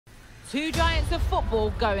Two giants of football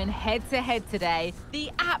going head-to-head today.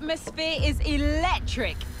 The atmosphere is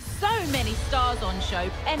electric. So many stars on show,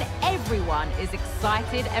 and everyone is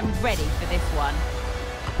excited and ready for this one.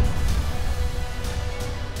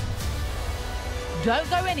 Don't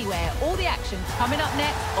go anywhere. All the action's coming up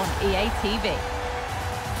next on EA TV.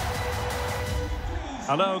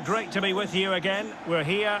 Hello, great to be with you again. We're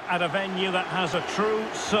here at a venue that has a true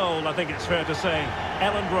soul, I think it's fair to say.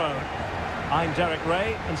 Elland Road. I'm Derek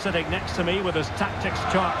Ray, and sitting next to me with his tactics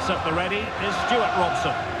charts at the ready is Stuart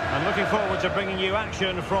Robson. I'm looking forward to bringing you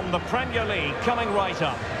action from the Premier League coming right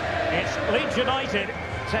up. It's Leeds United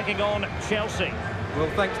taking on Chelsea.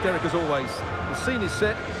 Well, thanks, Derek, as always. The scene is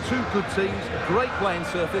set, two good teams, a great playing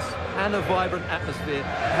surface and a vibrant atmosphere.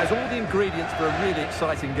 It has all the ingredients for a really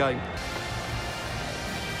exciting game.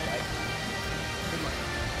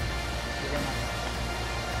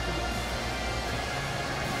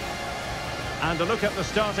 And a look at the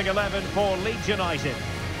starting 11 for Leeds United.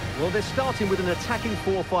 Well, they're starting with an attacking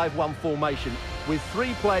 4-5-1 formation with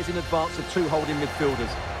three players in advance of two holding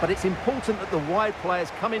midfielders. But it's important that the wide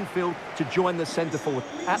players come in field to join the centre forward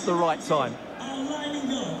at the right time.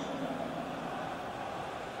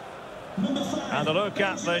 And a look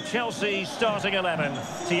at the Chelsea starting 11.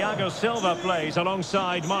 Thiago Silva plays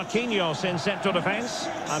alongside Marquinhos in central defence.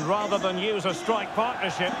 And rather than use a strike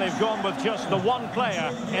partnership, they've gone with just the one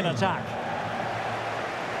player in attack.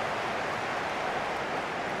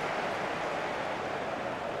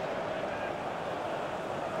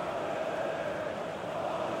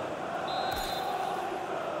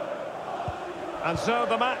 And so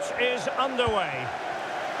the match is underway.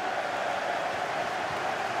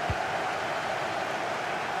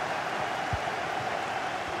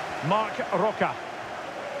 Marc Roca.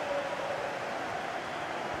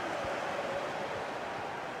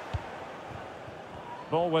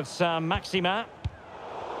 Ball with Maxima.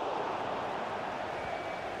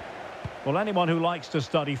 Well, anyone who likes to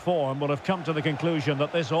study form will have come to the conclusion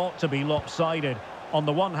that this ought to be lopsided. On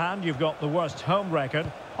the one hand, you've got the worst home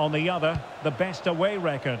record. On the other, the best away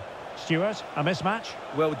record. Stuart, a mismatch?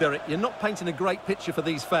 Well, Derek, you're not painting a great picture for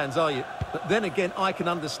these fans, are you? But then again, I can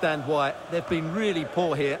understand why. They've been really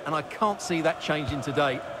poor here, and I can't see that changing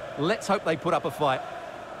today. Let's hope they put up a fight.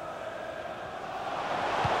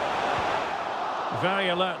 Very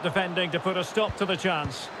alert defending to put a stop to the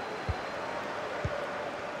chance.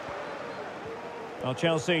 Well,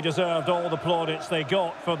 Chelsea deserved all the plaudits they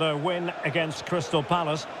got for their win against Crystal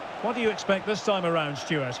Palace. What do you expect this time around,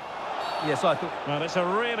 Stuart? Yes, I thought... Well, it's a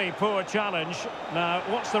really poor challenge. Now,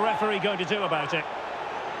 what's the referee going to do about it?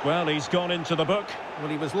 Well, he's gone into the book. Well,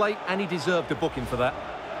 he was late and he deserved a booking for that.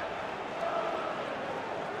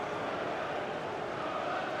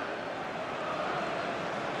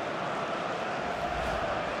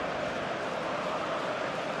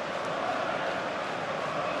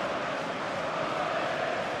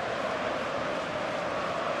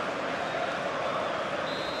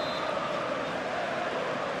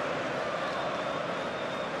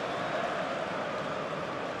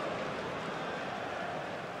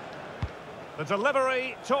 The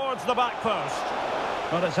delivery towards the back post.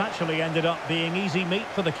 But it's actually ended up being easy meat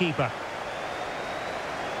for the keeper.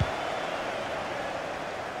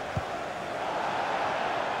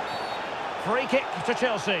 Free kick to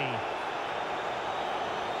Chelsea.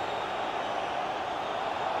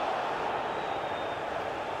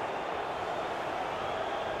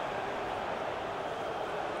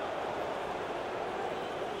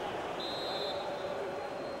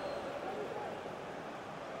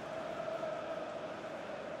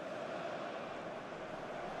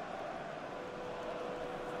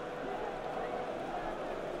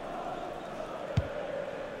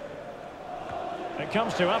 It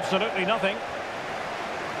comes to absolutely nothing.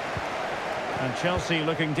 And Chelsea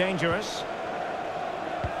looking dangerous.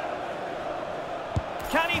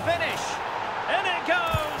 Can he finish? In it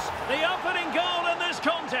goes! The opening goal in this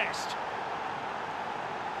contest.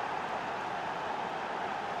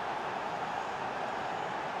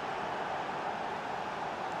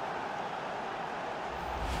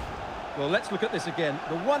 Well, let's look at this again.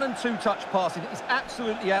 The 1- and 2-touch passing is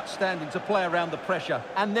absolutely outstanding to play around the pressure.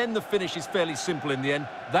 And then the finish is fairly simple in the end.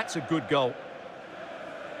 That's a good goal.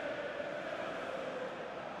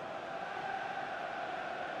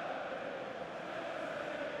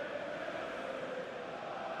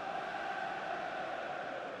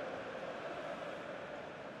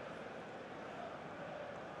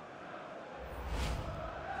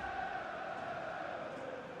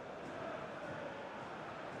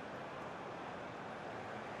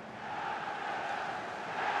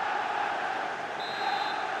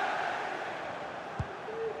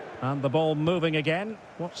 And the ball moving again.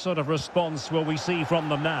 What sort of response will we see from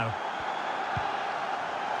them now?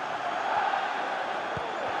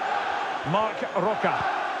 Marc Roca.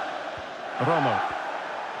 Romo.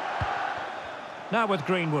 Now with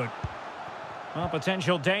Greenwood. Well,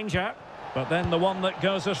 potential danger, but then the one that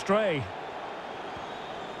goes astray.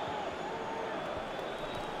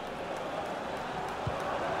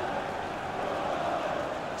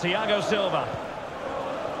 Thiago Silva.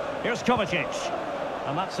 Here's Kovacic.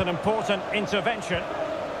 And that's an important intervention.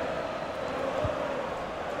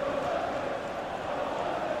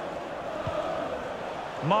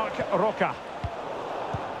 Marc Roca.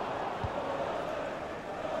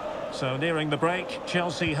 So nearing the break,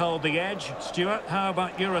 Chelsea hold the edge. Stuart, how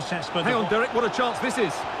about your assessment? Hang on, Derek, what a chance this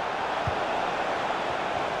is.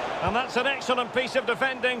 And that's an excellent piece of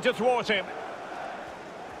defending to thwart him.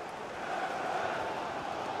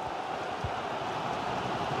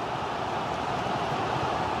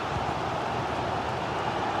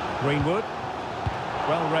 Greenwood.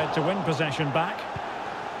 Well read to win possession back.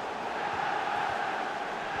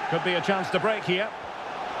 Could be a chance to break here.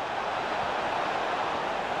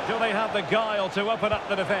 Do they have the guile to open up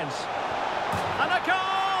the defence? And a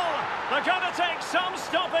goal! They're going to take some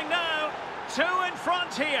stopping now. 2 in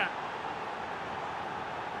front here.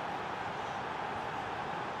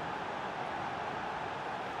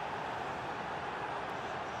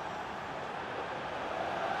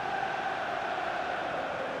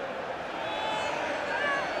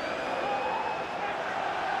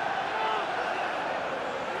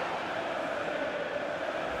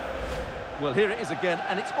 Well, here it is again,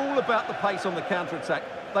 and it's all about the pace on the counter-attack.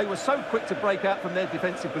 They were so quick to break out from their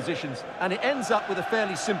defensive positions, and it ends up with a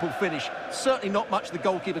fairly simple finish. Certainly not much the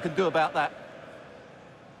goalkeeper can do about that.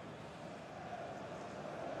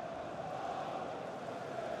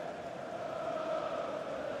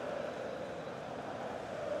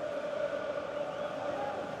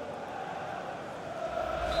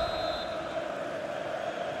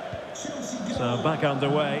 So back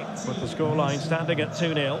underway with the scoreline standing at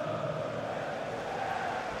 2-0.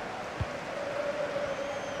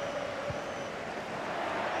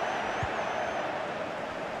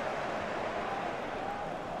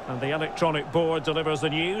 And the electronic board delivers the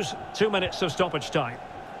news. 2 minutes of stoppage time.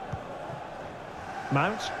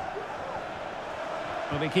 Mount.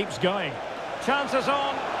 And he keeps going. Chances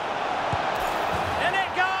on. In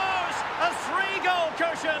it goes! A 3-goal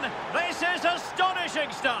cushion. This is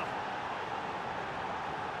astonishing stuff.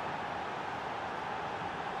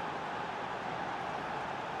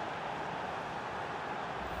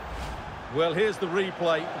 Well, here's the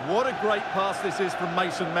replay. What a great pass this is from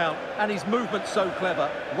Mason Mount. And his movement's so clever.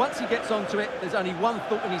 Once he gets onto it, there's only one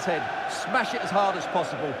thought in his head. Smash it as hard as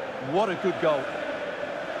possible. What a good goal.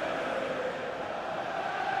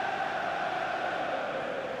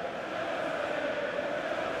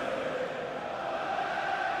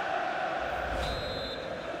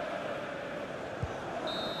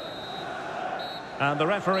 And the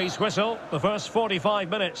referee's whistle. The first 45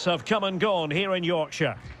 minutes have come and gone here in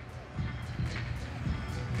Yorkshire.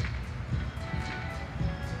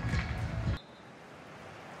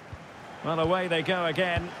 Well, away they go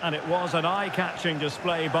again, and it was an eye-catching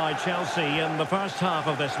display by Chelsea in the first half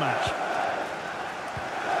of this match.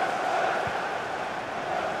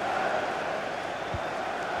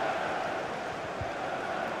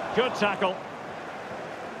 Good tackle.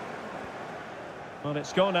 Well,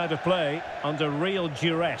 it's gone out of play under real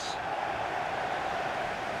duress.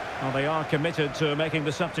 Well, they are committed to making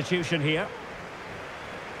the substitution here.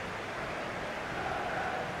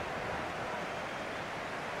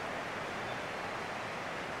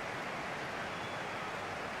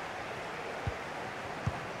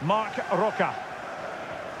 Marc Roca.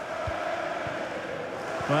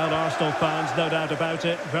 Well, Arsenal fans, no doubt about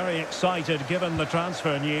it, very excited given the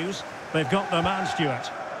transfer news. They've got their man,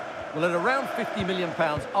 Stuart. Well, at around £50 million,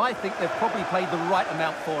 I think they've probably paid the right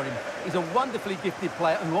amount for him. He's a wonderfully gifted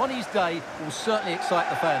player who, on his day, will certainly excite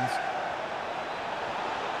the fans.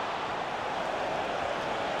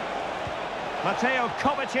 Mateo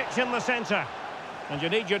Kovacic in the centre. And you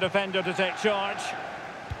need your defender to take charge.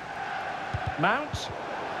 Mount.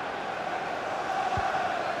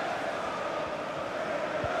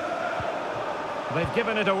 They've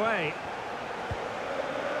given it away.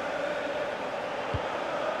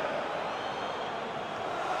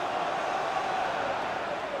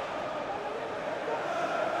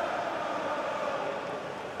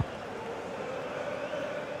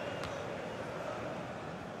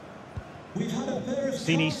 We've had a pair of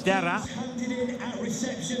Sinisterra. handed in at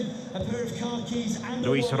reception, a pair of car keys and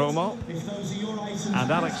Luis Romo. If those are your items,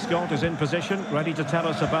 And Alex Scott is in position, ready to tell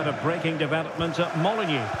us about a breaking development at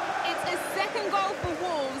Molineux.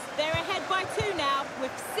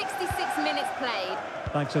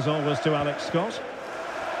 Thanks as always to Alex Scott.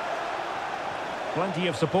 Plenty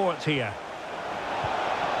of support here.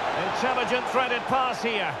 Intelligent threaded pass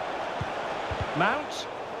here. Mount,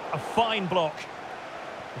 a fine block.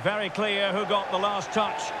 Very clear who got the last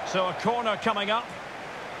touch. So a corner coming up.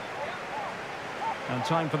 And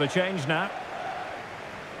time for the change now.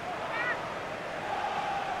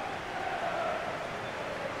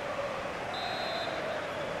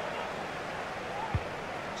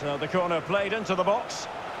 So the corner played into the box.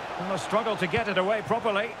 And a struggle to get it away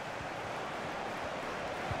properly.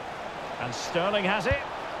 And Sterling has it.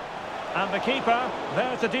 And the keeper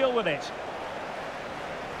there to deal with it.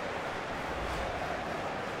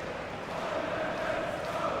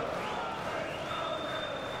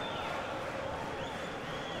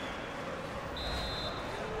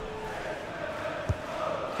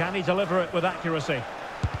 Can he deliver it with accuracy?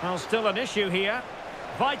 Well, still an issue here.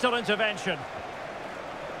 Vital intervention.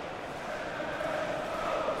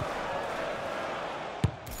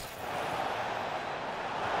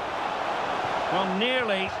 Well,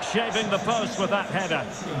 nearly shaving the post with that header.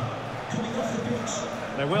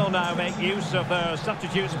 They will now make use of their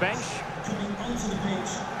substitutes bench. Coming onto the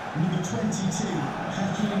pitch, number 22,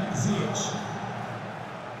 Hakim Ziyech.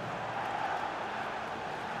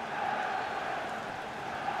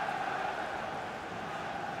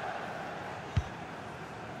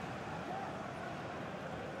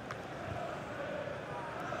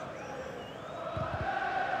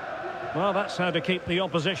 Well, that's how to keep the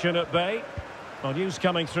opposition at bay. Well, news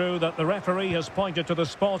coming through that the referee has pointed to the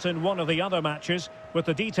spot in one of the other matches. With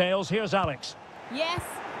the details, here's Alex. Yes,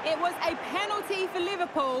 it was a penalty for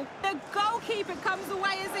Liverpool. The goalkeeper comes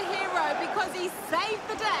away as a hero because he saved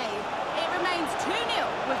the day. It remains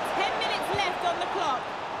 2-0 with 10 minutes left on the clock.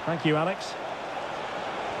 Thank you, Alex.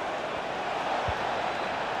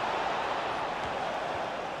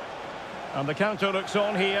 And the counter looks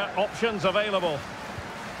on here. Options available.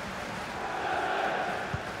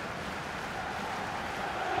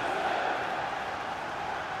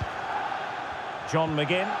 John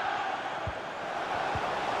McGinn.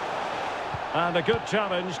 And a good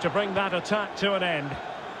challenge to bring that attack to an end.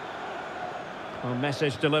 A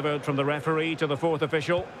message delivered from the referee to the fourth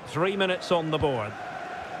official. 3 minutes on the board.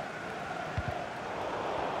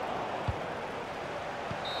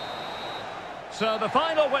 So the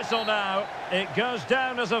final whistle now. It goes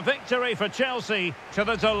down as a victory for Chelsea, to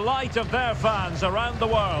the delight of their fans around the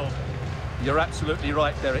world. You're absolutely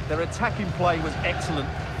right, Derek. Their attacking play was excellent,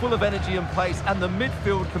 full of energy and pace, and the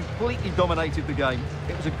midfield completely dominated the game.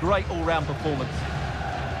 It was a great all-round performance.